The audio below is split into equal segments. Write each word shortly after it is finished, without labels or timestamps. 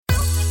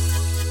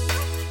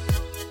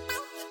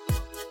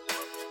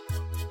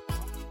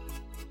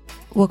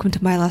Welcome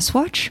to My Last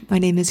Watch. My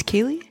name is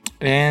Kaylee.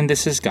 And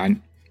this is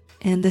Gunn.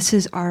 And this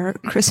is our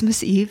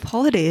Christmas Eve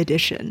holiday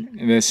edition.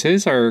 This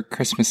is our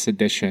Christmas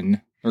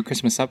edition, or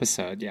Christmas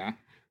episode, yeah.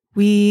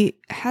 We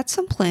had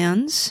some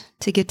plans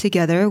to get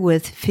together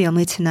with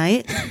family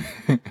tonight.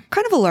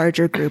 Kind of a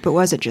larger group. It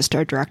wasn't just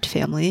our direct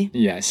family.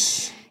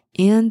 Yes.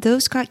 And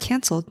those got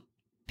canceled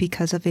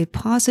because of a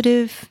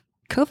positive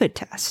COVID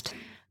test.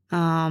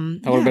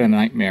 That would have been a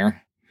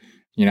nightmare.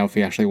 You know, if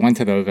we actually went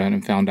to the event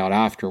and found out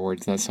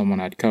afterwards that someone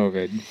had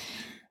COVID,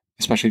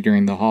 especially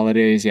during the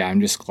holidays. Yeah,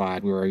 I'm just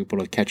glad we were able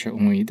to catch it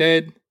when we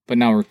did. But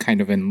now we're kind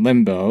of in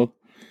limbo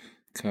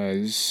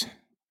because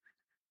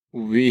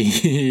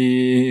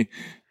we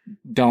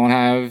don't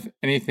have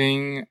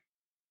anything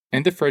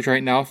in the fridge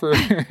right now for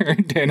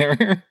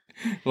dinner.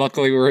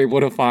 Luckily, we were able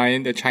to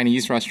find a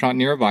Chinese restaurant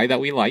nearby that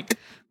we like.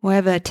 Well, I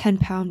have a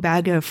 10-pound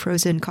bag of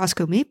frozen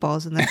Costco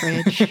meatballs in the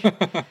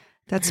fridge.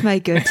 That's my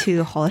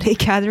go-to holiday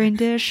gathering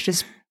dish.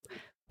 Just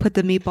put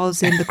the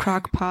meatballs in the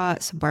crock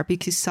pot, some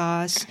barbecue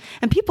sauce,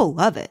 and people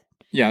love it.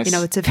 Yes. You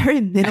know, it's a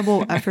very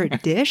minimal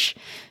effort dish,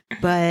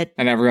 but...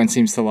 And everyone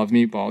seems to love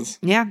meatballs.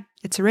 Yeah,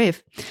 it's a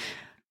rave.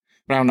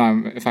 But I don't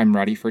know if I'm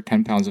ready for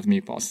 10 pounds of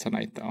meatballs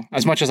tonight, though.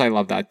 As much as I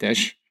love that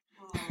dish.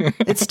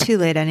 It's too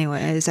late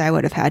anyways. I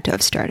would have had to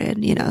have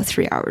started,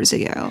 3 hours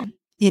ago.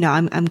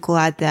 I'm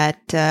glad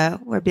that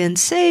we're being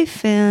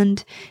safe.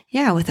 And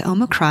yeah, with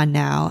Omicron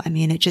now,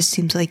 it just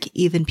seems like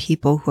even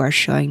people who are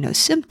showing no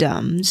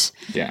symptoms,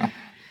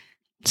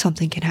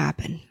 something can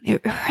happen.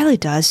 It really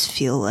does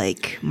feel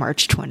like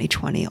March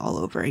 2020 all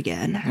over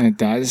again. It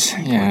does,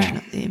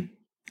 unfortunately. Yeah.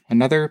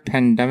 Another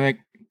pandemic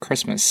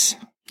Christmas.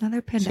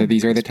 Another pandemic So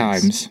these are the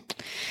Christmas. times.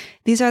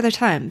 These are the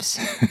times.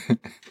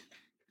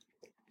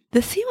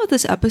 The theme of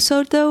this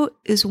episode, though,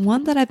 is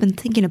one that I've been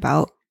thinking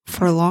about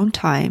for a long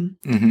time.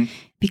 Mm-hmm.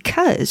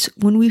 Because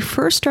when we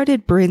first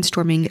started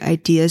brainstorming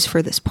ideas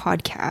for this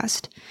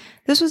podcast,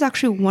 this was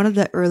actually one of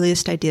the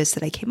earliest ideas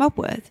that I came up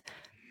with.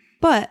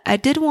 But I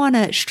did want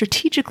to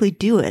strategically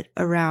do it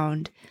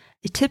around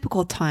a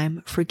typical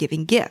time for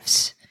giving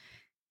gifts.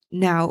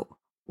 Now,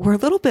 we're a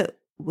little bit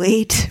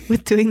late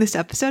with doing this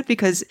episode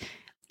because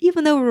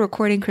even though we're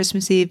recording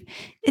Christmas Eve,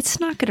 it's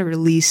not going to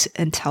release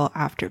until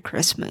after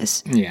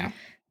Christmas. Yeah.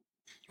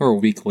 We're a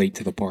week late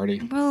to the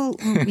party. Well,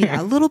 yeah,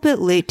 a little bit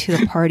late to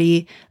the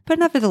party, but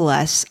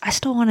nevertheless, I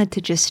still wanted to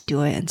just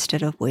do it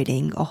instead of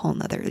waiting a whole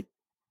nother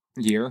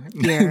year.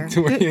 Who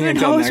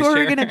knows where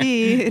we're going to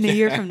be in a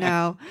year from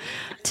now.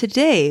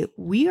 Today,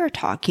 we are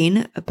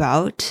talking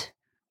about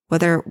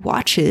whether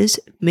watches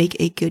make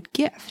a good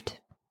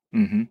gift.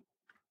 Mm-hmm.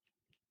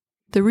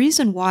 The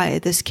reason why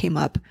this came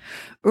up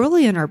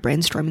early in our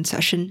brainstorming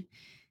session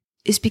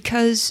is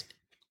because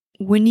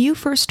when you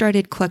first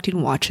started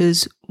collecting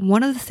watches,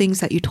 one of the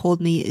things that you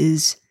told me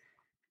is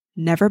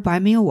never buy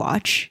me a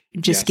watch,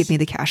 just give me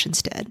the cash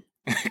instead.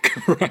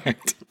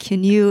 Correct.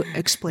 Can you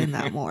explain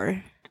that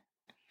more?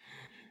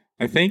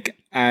 I think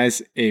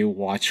as a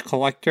watch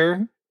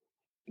collector,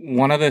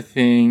 one of the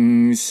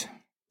things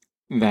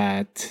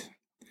that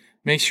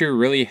makes you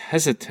really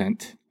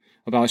hesitant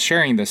about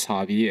sharing this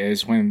hobby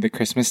is when the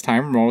Christmas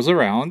time rolls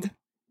around.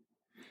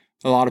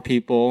 A lot of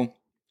people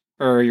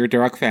or your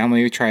direct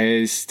family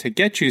tries to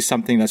get you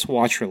something that's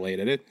watch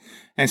related.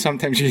 And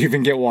sometimes you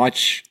even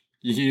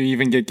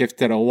get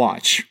gifted a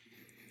watch.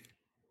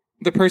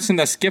 The person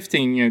that's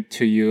gifting it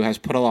to you has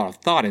put a lot of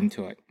thought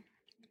into it.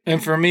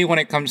 And for me, when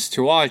it comes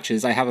to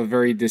watches, I have a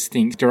very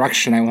distinct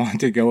direction I want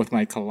to go with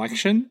my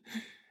collection.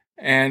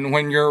 And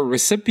when you're a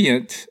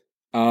recipient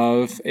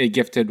of a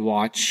gifted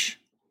watch,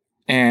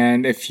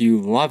 and if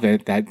you love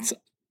it, that's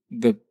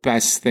the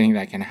best thing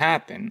that can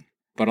happen.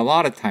 But a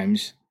lot of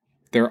times,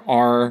 there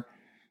are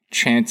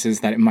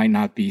chances that it might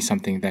not be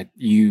something that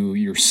you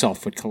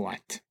yourself would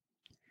collect.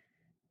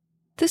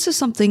 This is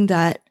something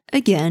that,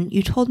 again,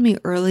 you told me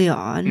early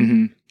on.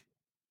 Mm-hmm.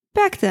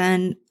 Back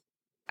then,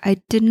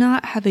 I did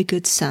not have a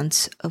good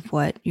sense of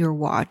what your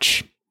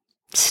watch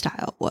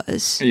style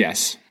was.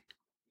 Yes.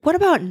 What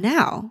about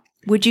now?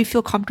 Would you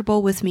feel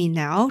comfortable with me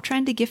now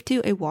trying to gift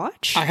you a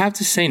watch? I have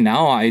to say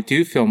now I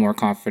do feel more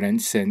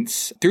confident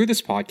since through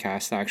this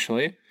podcast,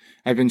 actually,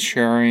 I've been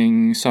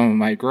sharing some of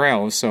my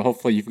grails, so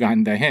hopefully you've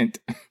gotten the hint.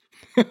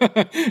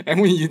 And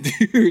when you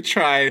do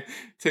try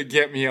to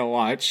get me a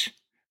watch,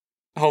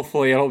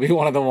 hopefully it'll be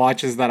one of the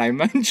watches that I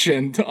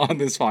mentioned on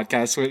this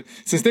podcast.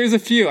 Since there's a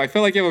few, I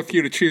feel like you have a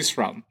few to choose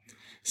from.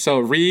 So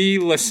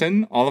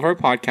re-listen all of our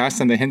podcasts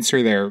and the hints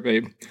are there,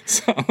 babe.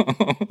 So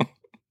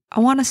I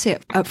want to say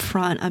up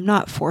front, I'm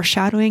not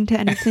foreshadowing to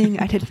anything.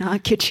 I did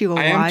not get you a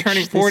watch. I am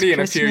turning 40 in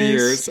a few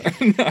years.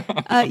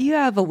 No. You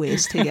have a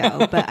ways to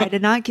go, but I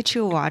did not get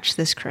you a watch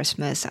this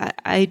Christmas.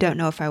 I don't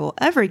know if I will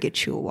ever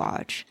get you a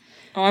watch.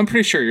 Oh, I'm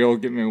pretty sure you'll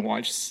give me a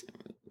watch.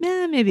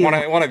 Maybe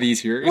one of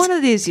these years. One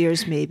of these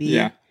years, maybe.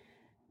 Yeah.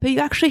 But you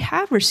actually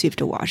have received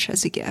a watch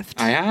as a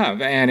gift. I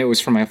have, and it was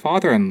from my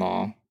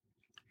father-in-law.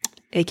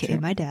 AKA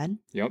my dad.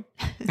 Yep.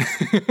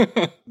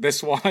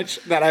 This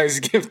watch that I was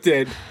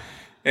gifted,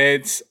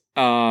 it's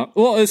a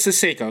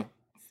Seiko.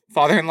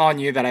 Father-in-law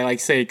knew that I like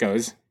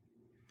Seikos.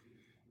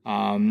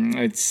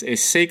 It's a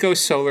Seiko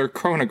Solar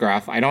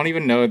chronograph. I don't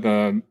even know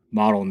the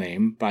model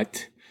name,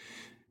 but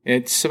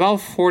it's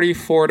about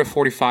 44 to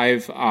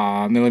 45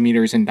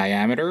 millimeters in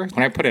diameter.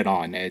 When I put it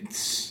on,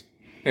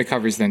 it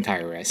covers the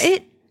entire wrist.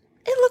 It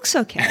looks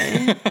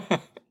okay.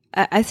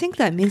 I think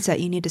that means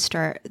that you need to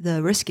start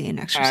the wrist gain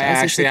exercises I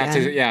actually again.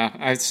 have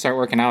to, I have to start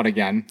working out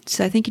again.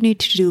 So I think you need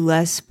to do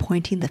less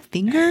pointing the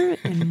finger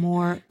and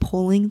more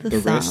pulling the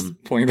thumb.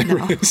 Wrist, pulling the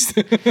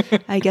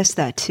wrist. I guess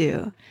that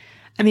too.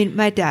 I mean,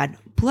 my dad,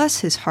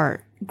 bless his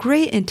heart,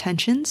 great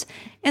intentions.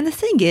 And the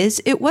thing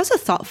is, it was a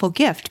thoughtful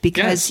gift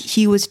because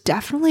he was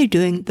definitely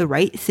doing the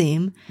right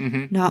theme.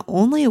 Not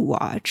only a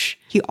watch,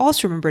 he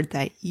also remembered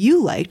that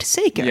you liked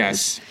Seikos.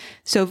 Yes.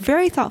 So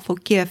very thoughtful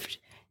gift,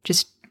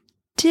 just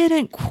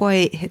didn't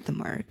quite hit the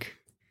mark.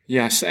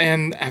 Yes,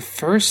 and at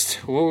first,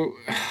 when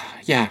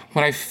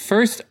I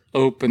first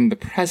opened the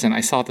present,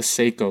 I saw the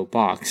Seiko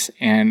box,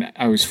 and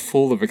I was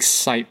full of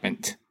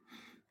excitement,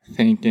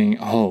 thinking,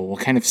 oh, what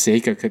kind of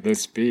Seiko could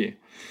this be?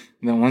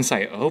 And then once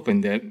I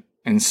opened it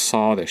and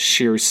saw the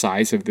sheer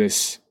size of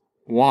this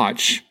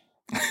watch,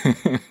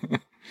 I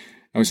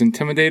was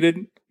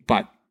intimidated,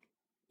 but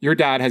your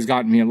dad has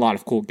gotten me a lot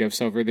of cool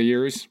gifts over the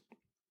years.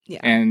 Yeah.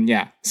 And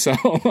so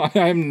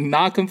I'm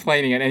not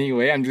complaining in any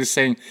way. I'm just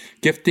saying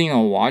gifting a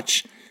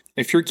watch,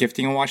 if you're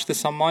gifting a watch to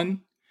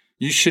someone,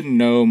 you should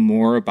know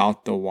more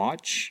about the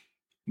watch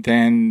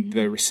than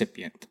the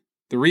recipient.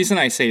 The reason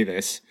I say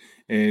this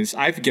is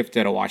I've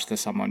gifted a watch to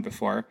someone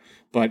before,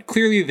 but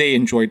clearly they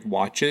enjoyed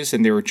watches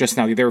and they were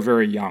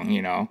very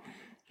young,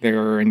 They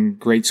were in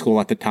grade school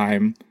at the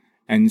time.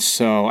 And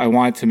so I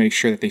wanted to make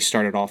sure that they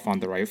started off on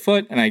the right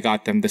foot, and I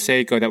got them the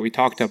Seiko that we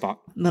talked about.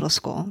 Middle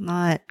school,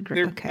 not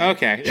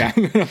okay,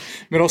 yeah,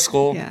 middle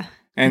school. Yeah.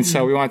 And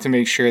so we wanted to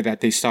make sure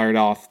that they started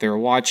off their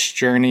watch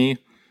journey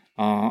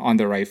on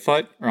the right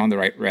foot or on the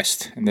right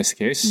wrist in this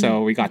case.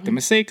 So we got them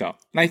a Seiko.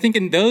 And I think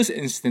in those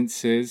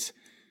instances,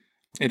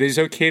 it is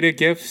okay to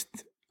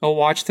gift a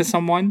watch to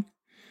someone.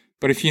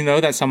 But if you know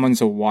that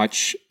someone's a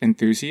watch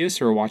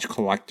enthusiast or a watch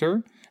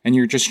collector, and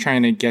you're just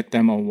trying to get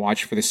them a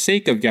watch for the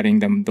sake of getting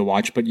them the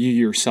watch, but you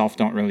yourself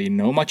don't really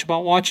know much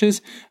about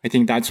watches, I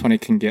think that's when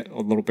it can get a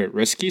little bit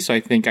risky. So I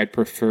think I'd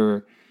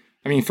prefer,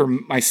 for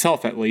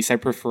myself at least, I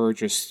prefer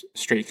just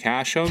straight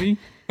cash show me.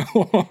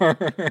 Or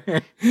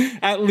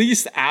at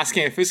least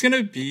asking if it's going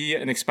to be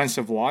an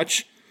expensive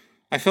watch.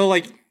 I feel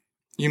like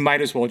you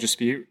might as well just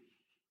be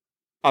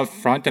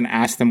upfront and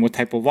ask them what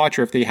type of watch,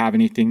 or if they have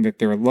anything that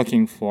they're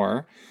looking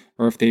for,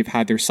 or if they've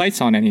had their sights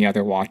on any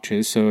other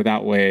watches, so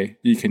that way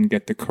you can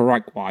get the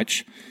correct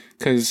watch.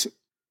 Because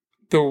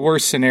the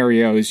worst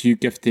scenario is you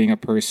gifting a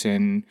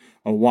person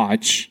a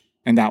watch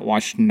and that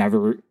watch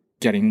never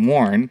getting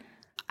worn.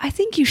 I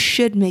think you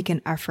should make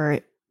an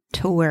effort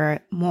to wear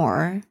it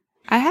more.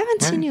 I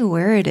haven't seen you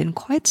wear it in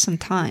quite some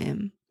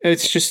time.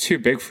 It's just too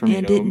big for me,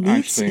 and it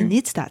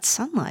needs that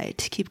sunlight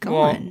to keep going.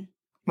 Well,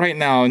 right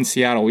now in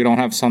Seattle, we don't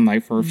have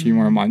sunlight for a few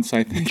more months.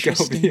 I think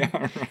it'll be all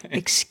right.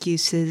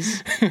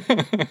 Excuses.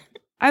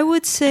 I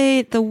would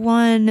say the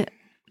one,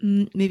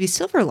 maybe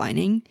silver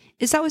lining,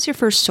 is that was your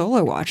first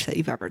solar watch that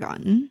you've ever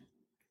gotten.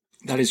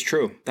 That is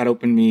true. That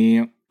opened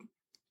me.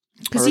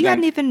 Because you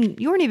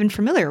weren't even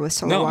familiar with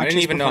solar watches. No, I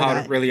didn't even know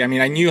how to really,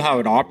 I knew how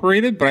it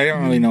operated, but I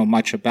didn't really know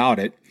much about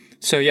it.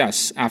 So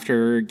yes,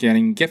 after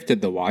getting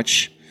gifted the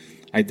watch,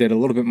 I did a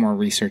little bit more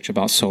research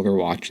about solar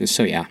watches.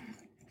 So yeah,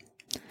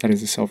 that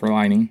is a silver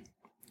lining.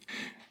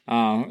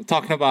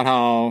 Talking about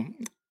how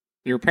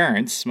your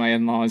parents, my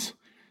in-laws,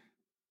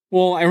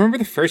 well, I remember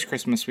the first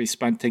Christmas we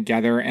spent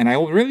together, and I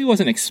really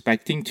wasn't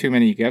expecting too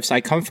many gifts. I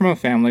come from a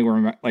family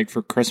where, like,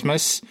 for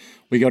Christmas,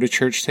 we go to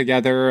church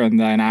together, and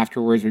then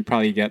afterwards we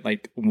probably get,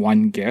 like,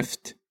 one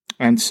gift.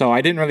 And so I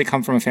didn't really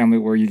come from a family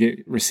where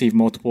you receive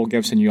multiple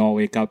gifts and you all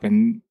wake up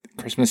in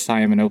Christmas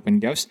time and open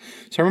gifts.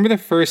 So I remember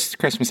the first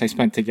Christmas I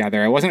spent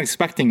together, I wasn't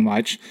expecting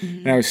much,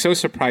 and I was so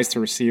surprised to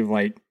receive,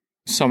 like,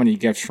 so many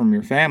gifts from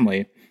your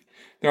family.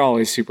 They're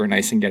always super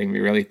nice and getting me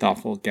really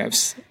thoughtful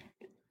gifts.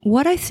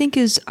 What I think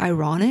is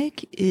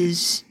ironic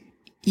is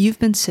you've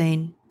been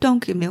saying,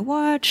 don't give me a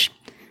watch.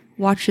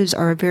 Watches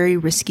are a very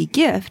risky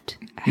gift.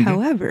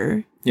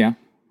 However,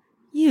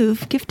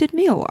 you've gifted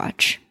me a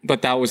watch.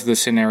 But that was the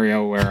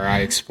scenario where I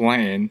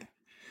explained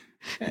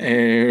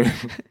a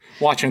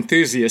watch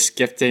enthusiast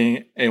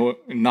gifting a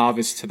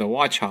novice to the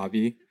watch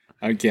hobby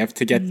a gift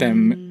to get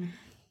them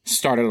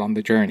started on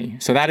the journey.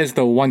 So that is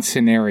the one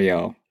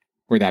scenario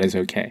where that is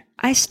okay.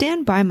 I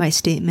stand by my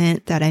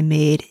statement that I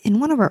made in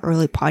one of our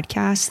early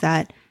podcasts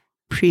that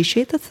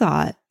appreciate the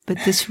thought, but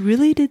this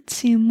really did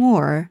seem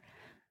more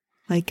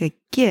like a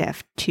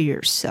gift to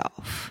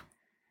yourself.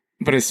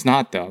 But it's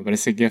not, though. But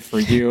it's a gift for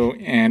you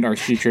and our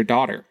future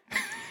daughter.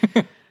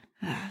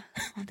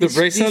 The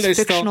bracelet is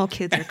fictional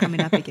kids are coming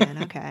up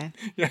again. Okay.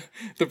 Yeah,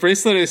 the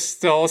bracelet is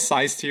still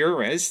sized to your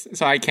wrist,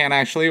 so I can't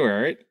actually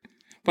wear it.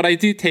 But I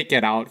do take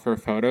it out for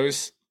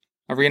photos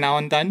every now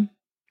and then.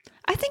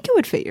 I think it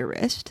would fit your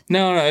wrist.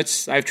 No,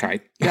 I've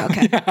tried. Yeah,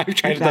 okay. I've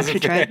tried. It doesn't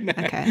fit.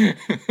 Okay.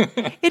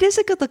 It is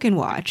a good looking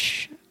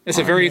watch. It's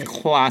a very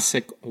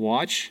classic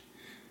watch.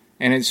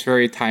 and it's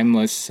very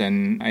timeless.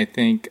 And I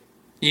think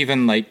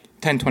even like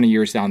 10, 20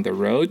 years down the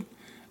road,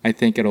 I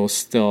think it'll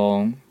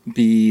still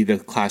be the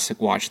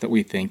classic watch that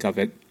we think of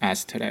it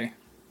as today.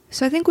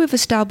 So I think we've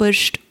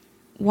established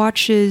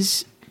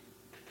watches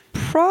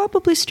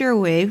probably steer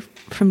away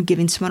from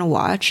giving someone a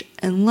watch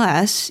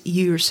unless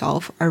you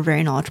yourself are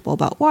very knowledgeable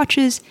about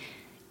watches.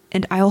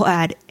 And I will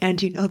add,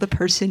 and you know the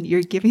person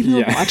you're giving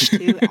the watch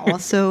to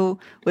also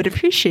would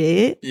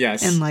appreciate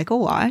and like a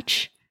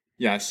watch.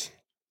 Yes.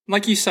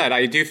 Like you said,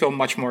 I do feel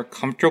much more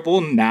comfortable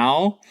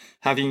now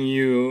having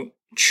you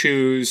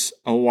choose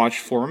a watch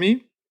for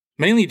me.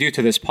 Mainly due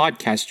to this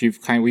podcast,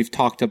 we've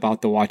talked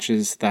about the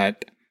watches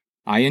that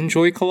I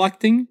enjoy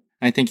collecting.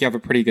 I think you have a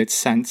pretty good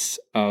sense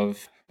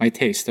of my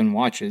taste in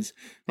watches.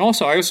 And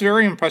also, I was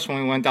very impressed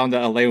when we went down to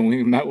LA when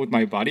we met with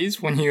my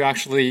buddies, when you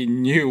actually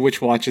knew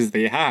which watches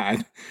they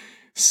had.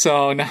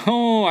 So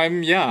now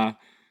I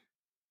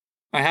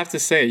have to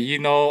say, you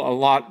know a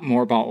lot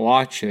more about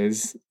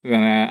watches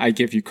than I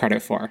give you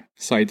credit for.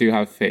 So I do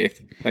have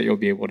faith that you'll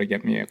be able to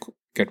get me a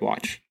good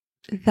watch.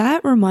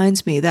 That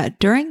reminds me that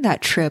during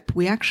that trip,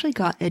 we actually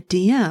got a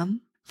DM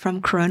from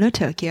Chrono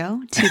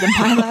Tokyo to the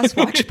My Last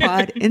Watch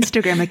Pod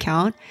Instagram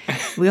account.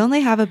 We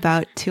only have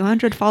about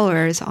 200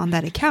 followers on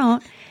that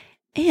account.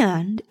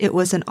 And it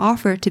was an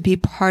offer to be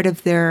part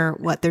of their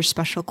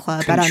special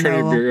club. I don't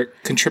know.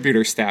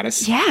 Contributor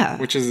status. Yeah.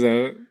 Which is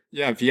a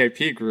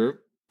VIP group.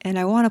 And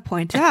I want to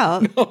point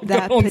out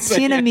that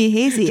Patina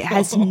Mihazy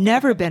has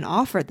never been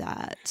offered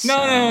that.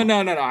 So.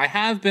 No. I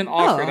have been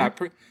offered that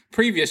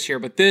previous year,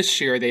 but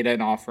this year they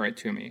didn't offer it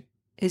to me.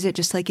 Is it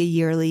just like a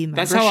yearly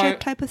membership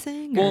type of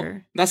thing?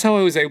 Well, that's how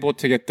I was able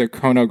to get the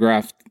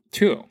chronograph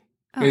too.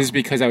 It was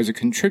because I was a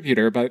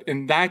contributor. But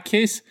in that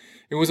case,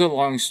 it was a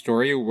long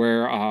story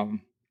where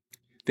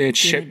they had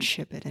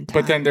ship it in time.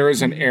 But then there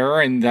was an error,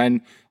 and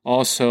then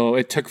also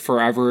it took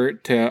forever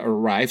to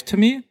arrive to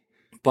me.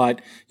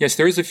 But yes,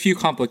 there's a few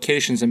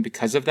complications, and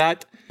because of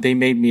that, they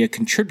made me a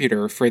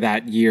contributor for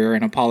that year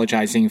and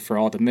apologizing for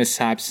all the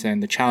mishaps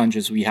and the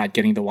challenges we had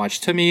getting the watch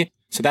to me.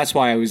 So that's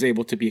why I was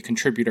able to be a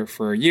contributor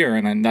for a year,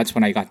 and then that's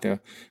when I got the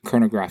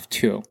chronograph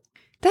too.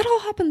 That all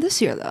happened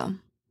this year, though.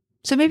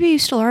 So maybe you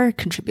still are a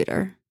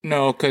contributor.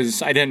 No,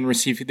 because I didn't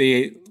receive...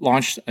 They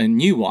launched a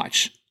new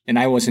watch, and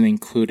I wasn't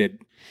included.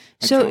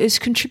 So is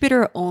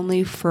contributor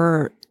only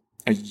for...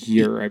 a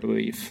year, I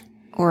believe.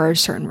 Or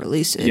certain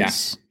releases. Yeah.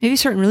 Maybe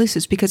certain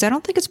releases, because I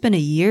don't think it's been a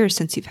year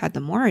since you've had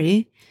the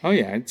Mori. Oh,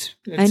 yeah.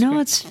 I know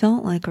it's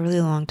felt like a really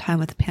long time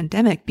with the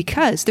pandemic,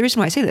 because the reason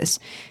why I say this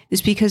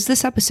is because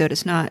this episode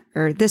is not,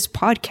 or this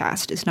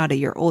podcast is not a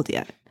year old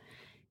yet.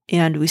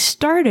 And we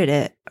started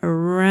it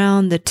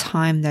around the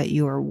time that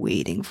you were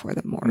waiting for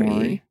the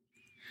Mori.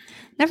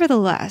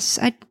 Nevertheless,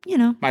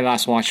 my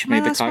last watch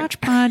made the cut. My last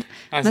watch pod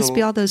must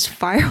be all those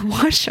fire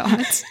wash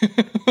shots.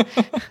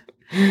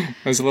 I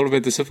was a little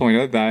bit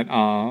disappointed that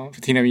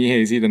Patina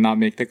Mihazy did not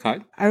make the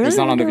cut. It's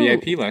not on the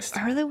VIP list.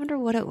 I really wonder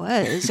what it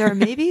was. Or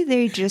maybe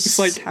they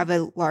just have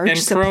a large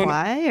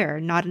supply or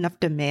not enough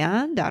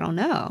demand. I don't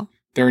know.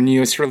 Their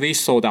newest release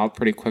sold out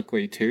pretty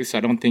quickly too, so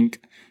I don't think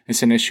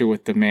it's an issue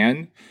with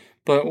demand.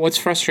 But what's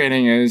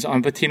frustrating is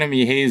on Patina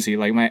Mihazy,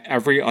 like my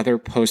every other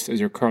post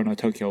is a Chrono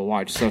Tokyo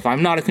watch. So if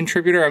I'm not a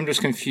contributor, I'm just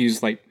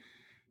confused. Like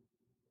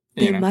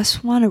they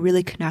must want to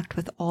really connect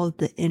with all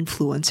the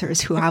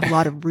influencers who have a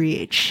lot of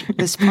reach.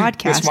 This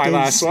podcast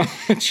last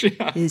watch,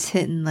 is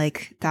hitting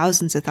like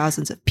thousands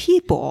of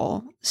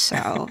people.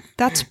 So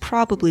that's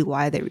probably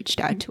why they reached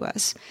out to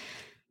us.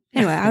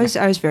 Anyway, I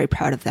was very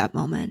proud of that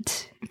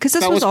moment. Because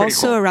this was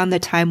also cool. Around the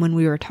time when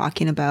we were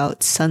talking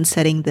about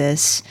sunsetting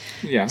this.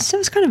 Yeah. So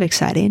it's kind of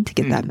exciting to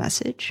get that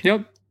message.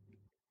 Yep.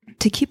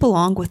 To keep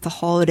along with the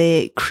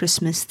holiday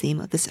Christmas theme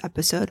of this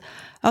episode,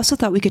 I also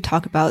thought we could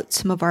talk about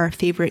some of our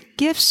favorite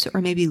gifts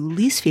or maybe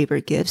least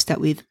favorite gifts that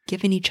we've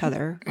given each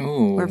other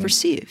or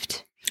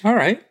received. All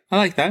right. I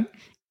like that.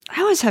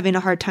 I was having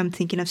a hard time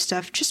thinking of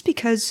stuff just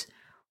because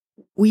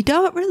we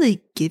don't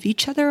really give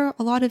each other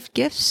a lot of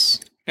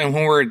gifts. And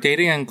when we were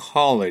dating in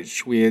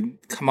college, we had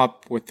come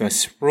up with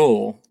this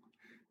rule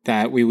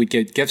that we would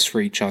get gifts for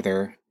each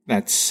other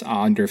that's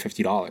under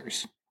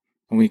 $50.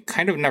 And we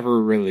kind of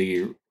never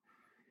really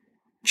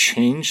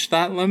changed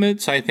that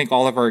limit. So I think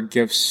all of our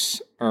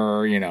gifts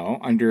are,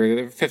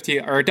 under 50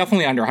 or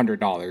definitely under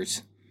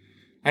 $100.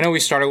 I know we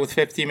started with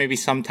 50. Maybe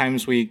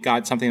sometimes we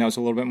got something that was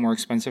a little bit more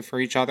expensive for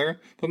each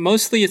other. But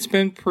mostly it's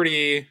been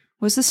pretty...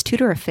 Was this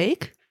tutor a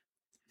fake?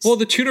 Well,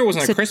 the tutor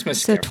wasn't a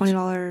Christmas gift. It's a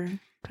 $20.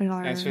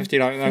 That's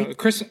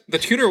 $50. The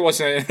tutor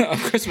wasn't a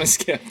Christmas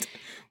gift.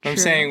 I'm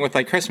saying with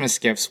like Christmas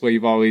gifts,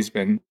 we've always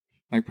been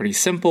like pretty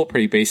simple,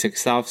 pretty basic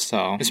stuff.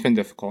 So it's been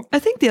difficult. I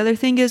think the other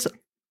thing is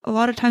a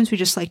lot of times we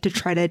just like to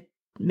try to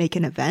make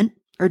an event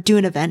or do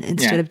an event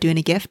instead of doing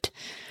a gift.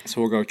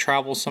 So we'll go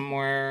travel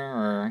somewhere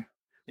or...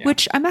 Yeah.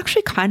 Which I'm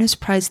actually kind of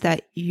surprised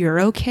that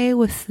you're okay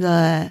with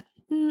the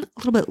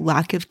little bit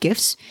lack of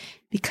gifts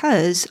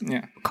because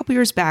a couple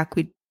years back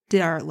we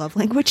did our love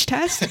language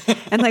test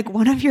and like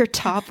one of your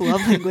top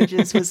love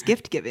languages was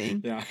gift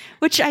giving,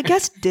 which I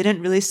guess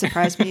didn't really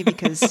surprise me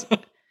because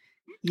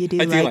You do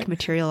like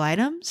material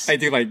items? I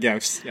do like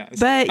gifts, yes.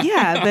 But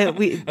yeah, but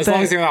we... as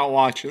long as they're not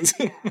watches.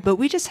 But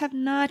we just have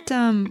not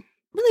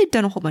really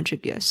done a whole bunch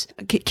of gifts.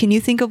 Can you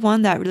think of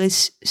one that really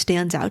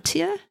stands out to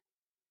you?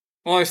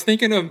 Well, I was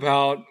thinking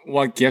about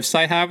what gifts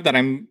I have that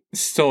I'm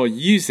still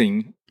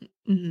using.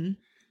 Mm-hmm.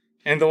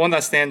 And the one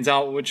that stands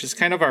out, which is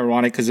kind of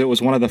ironic because it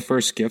was one of the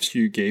first gifts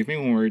you gave me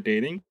when we were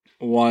dating,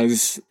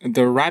 was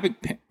the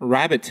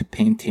rabbit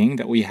painting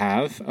that we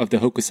have of the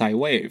Hokusai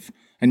Wave.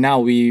 And now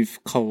we've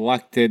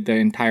collected the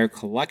entire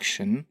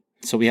collection.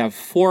 So we have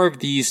 4 of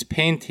these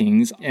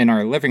paintings in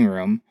our living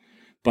room.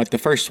 But the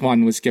first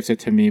one was gifted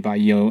to me by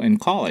Yo in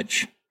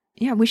college.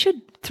 Yeah, we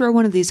should throw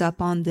one of these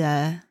up on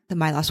the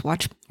My Last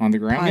Watch on the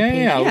gram.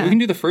 Yeah. We can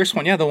do the first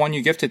one. Yeah, the one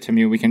you gifted to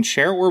me. We can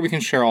share, or we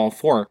can share all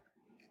 4.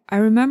 I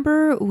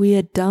remember we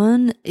had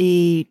done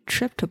a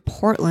trip to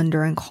Portland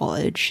during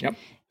college. Yep.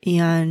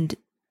 And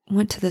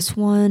went to this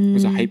one. It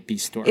was a Hypebeast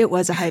store. It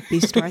was a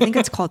Hypebeast store. I think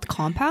it's called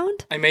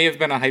Compound. I may have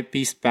been a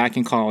Hypebeast back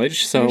in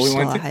college, so You're we still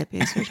went a to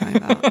Hypebeast we're talking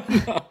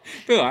about.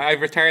 Bill, I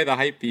retired the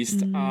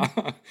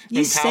Hypebeast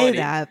You say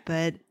that,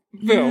 but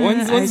Bill,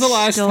 when's the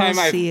last time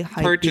I've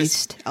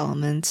purchased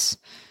elements?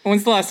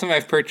 When's the last time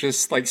I've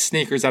purchased like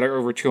sneakers that are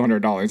over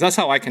 $200? That's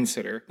how I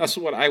consider. That's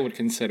what I would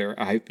consider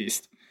a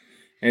Hypebeast.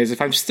 Is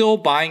if I'm still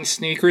buying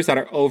sneakers that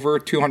are over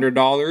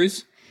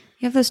 $200.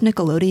 You have those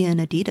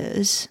Nickelodeon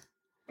Adidas.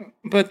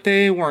 But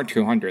they weren't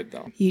 $200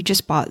 though. You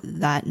just bought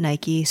that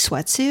Nike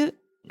sweatsuit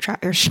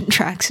or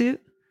tracksuit.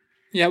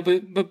 Yeah,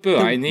 but Boo,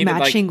 I needed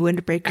matching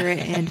windbreaker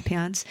and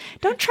pants.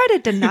 Don't try to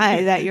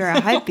deny that you're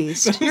a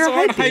Hypebeast. You're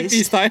a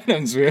Hypebeast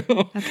items, Boo.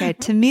 Okay,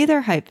 to me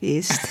they're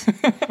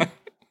Hypebeast.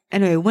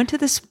 Anyway, went to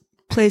this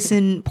place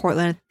in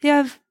Portland. They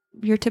have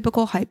your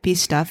typical Hypebeast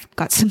stuff.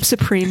 Got some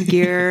Supreme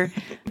gear.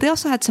 They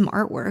also had some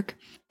artwork.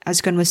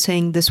 As Gun was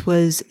saying, this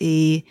was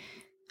a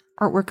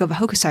artwork of a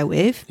Hokusai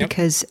Wave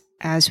because,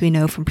 as we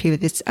know from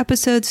previous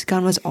episodes,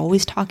 Gun was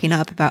always talking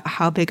up about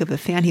how big of a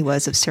fan he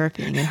was of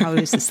surfing and how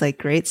he was this like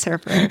great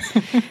surfer.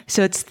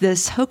 So it's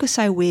this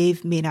Hokusai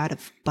Wave made out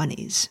of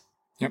bunnies.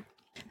 Yep.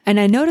 And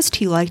I noticed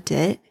he liked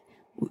it.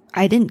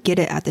 I didn't get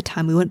it at the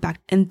time. We went back.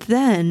 And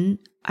then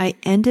I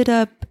ended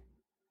up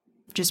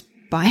just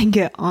buying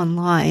it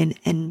online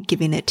and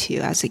giving it to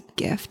you as a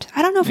gift.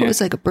 I don't know if it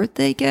was like a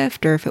birthday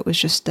gift or if it was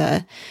just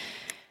a...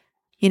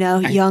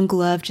 young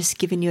love just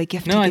giving you a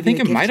gift. No, I think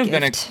it might have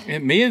been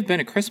it may have been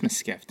a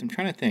Christmas gift. I'm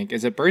trying to think.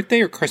 Is it birthday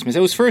or Christmas?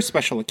 It was for a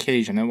special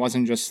occasion. It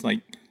wasn't just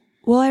like...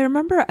 Well, I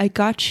remember I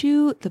got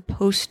you the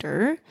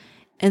poster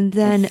and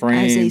then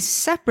as a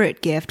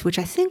separate gift, which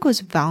I think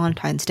was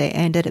Valentine's Day, I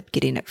ended up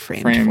getting it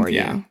framed for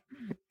you.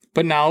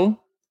 But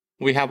now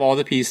we have all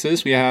the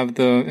pieces. We have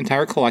the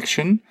entire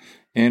collection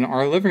in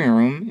our living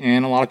room,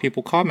 and a lot of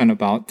people comment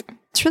about.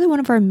 It's really one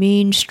of our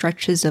main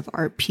stretches of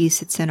art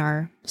piece. It's in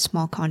our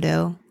small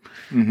condo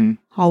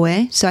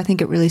hallway. So I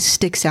think it really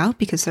sticks out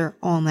because they're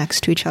all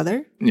next to each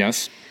other.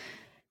 Yes.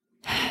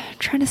 I'm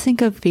trying to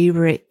think of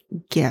favorite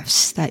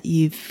gifts that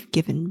you've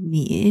given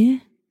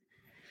me.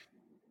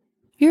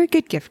 You're a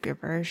good gift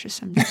giver. It's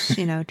just I'm just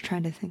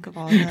trying to think of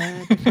all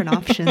the different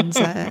options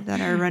that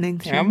are running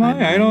through. Am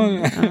I? I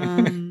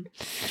don't.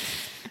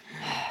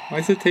 Why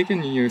is it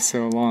taking you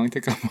so long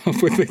to come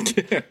up with a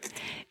gift?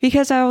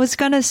 Because I was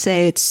gonna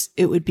say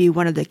it would be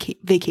one of the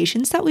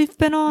vacations that we've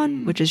been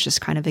on, which is just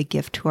kind of a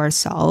gift to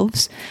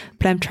ourselves.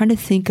 But I'm trying to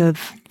think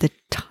of the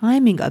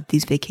timing of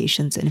these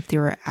vacations and if they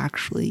were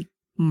actually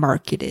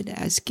marketed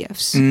as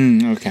gifts.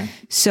 Okay.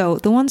 So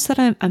the ones that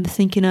I'm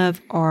thinking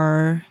of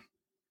are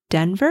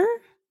Denver.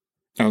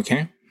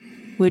 Okay.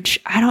 Which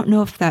I don't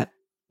know if that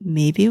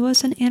maybe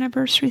was an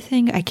anniversary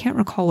thing. I can't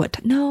recall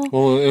what. No.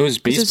 Well, it was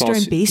baseball. It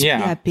was during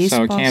baseball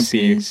so it can't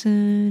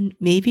season.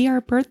 Maybe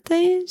our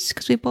birthdays,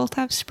 because we both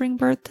have spring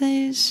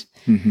birthdays.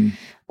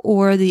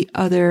 Or the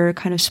other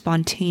kind of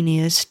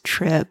spontaneous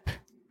trip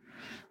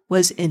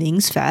was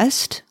Innings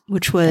Fest,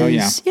 which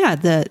was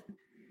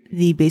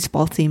the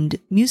baseball themed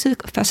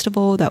music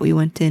festival that we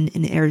went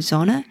in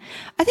Arizona.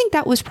 I think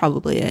that was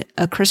probably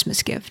a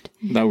Christmas gift.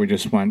 That we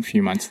just went a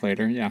few months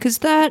later, yeah. Because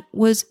that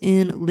was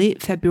in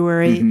late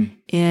February,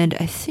 and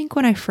I think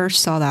when I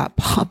first saw that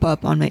pop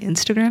up on my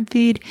Instagram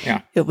feed,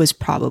 it was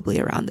probably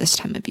around this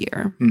time of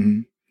year.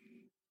 And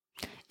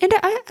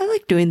I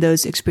like doing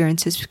those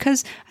experiences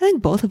because I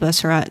think both of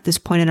us are at this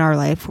point in our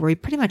life where we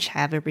pretty much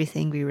have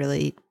everything we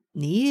really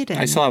need. And,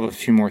 I still have a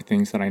few more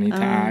things that I need to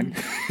add.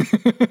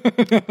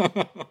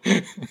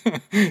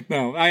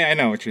 No, I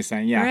know what you're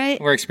saying. Yeah, right?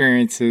 We're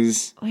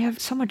experiences. We have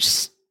so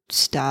much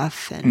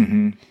stuff,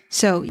 and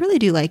so we really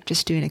do like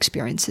just doing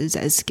experiences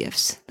as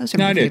gifts. Those are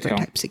my favorite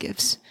types of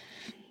gifts.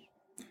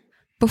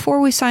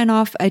 Before we sign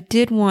off, I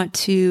did want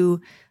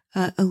to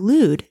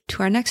allude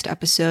to our next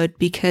episode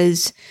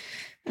because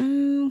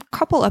a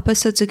couple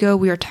episodes ago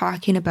we were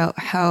talking about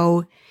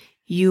how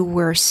you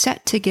were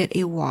set to get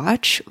a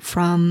watch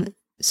from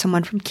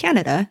someone from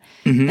Canada,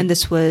 and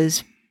this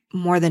was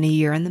more than a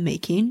year in the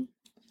making.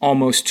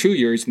 Almost 2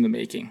 years in the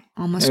making.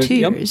 Almost 2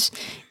 years.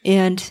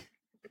 And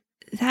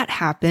that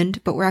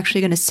happened, but we're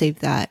actually going to save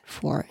that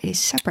for a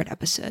separate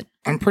episode.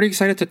 I'm pretty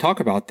excited to talk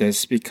about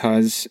this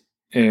because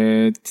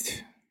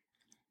it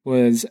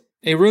was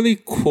a really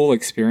cool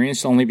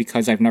experience, only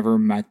because I've never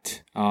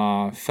met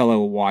a fellow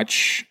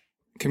Watch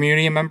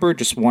community member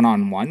just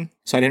one-on-one.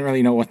 So I didn't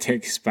really know what to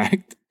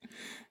expect.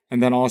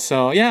 And then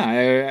also,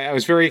 I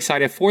was very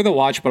excited for the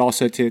watch, but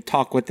also to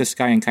talk with this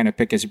guy and kind of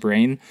pick his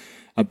brain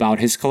about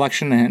his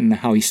collection and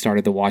how he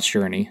started the watch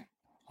journey.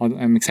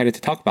 I'm excited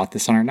to talk about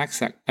this on our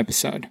next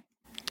episode.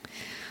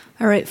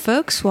 All right,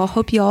 folks. Well,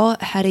 hope you all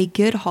had a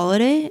good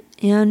holiday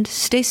and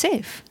stay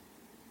safe.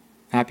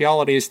 Happy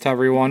holidays to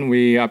everyone.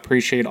 We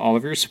appreciate all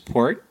of your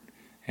support.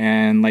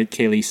 And like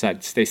Kaylee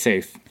said, stay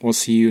safe. We'll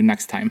see you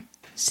next time.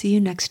 See you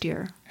next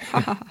year.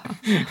 I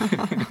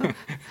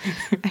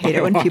hate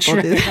it when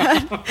people do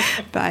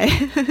that. Bye.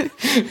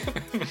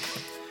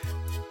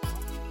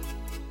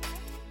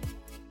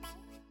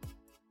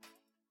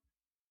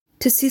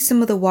 To see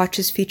some of the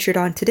watches featured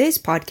on today's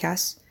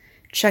podcast,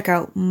 check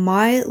out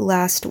My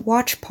Last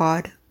Watch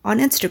Pod on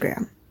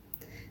Instagram.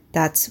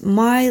 That's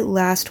My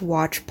Last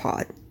Watch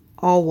Pod,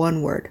 all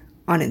one word,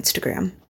 on Instagram.